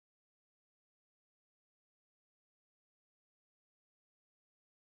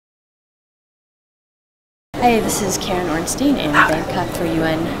Hi, this is Karen Orenstein in Bangkok for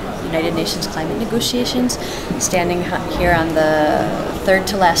United Nations climate negotiations, standing here on the third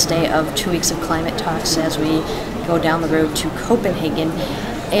to last day of 2 weeks of climate talks as we go down the road to Copenhagen.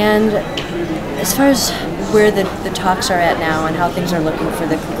 And as far as where the talks are at now and how things are looking for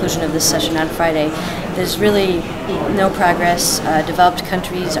the conclusion of this session on Friday, there's really no progress. Developed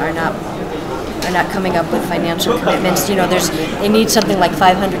countries are not coming up with financial commitments. They need something like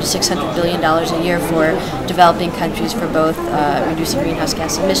 $500 to $600 billion a year for developing countries for both reducing greenhouse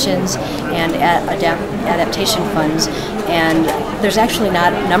gas emissions and adaptation funds. And there's actually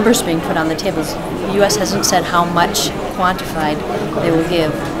not numbers being put on the tables. The U.S. hasn't said how much quantified they will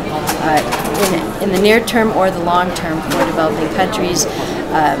give in the near term or the long term for developing countries.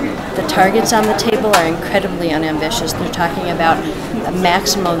 The targets on the table are incredibly unambitious. They're talking about a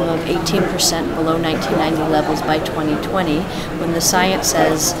maximum of 18% below 1990 levels by 2020, when the science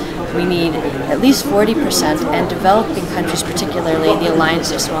says we need at least 40%, and developing countries, particularly the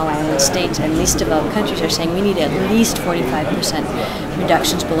Alliance of Small Island States and least developed countries, are saying we need at least 45%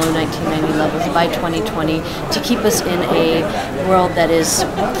 reductions below 1990 levels by 2020 to keep us in a world that is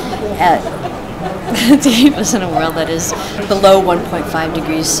below 1.5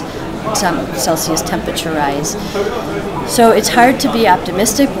 degrees Celsius temperature rise. So it's hard to be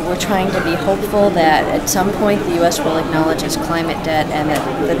optimistic, but we're trying to be hopeful that at some point the U.S. will acknowledge its climate debt, and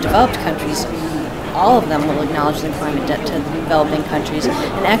that the developed countries, all of them, will acknowledge the climate debt to the developing countries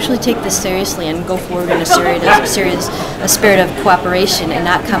and actually take this seriously and go forward in a spirit of cooperation and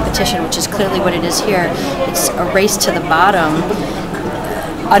not competition, which is clearly what it is here. It's a race to the bottom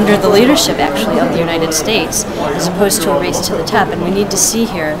under the leadership, actually, of the United States, as opposed to a race to the top. And we need to see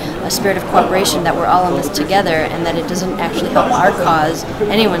here a spirit of cooperation, that we're all in this together, and that it doesn't actually help our cause,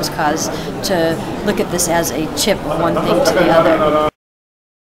 anyone's cause, to look at this as a chip of one thing to the other.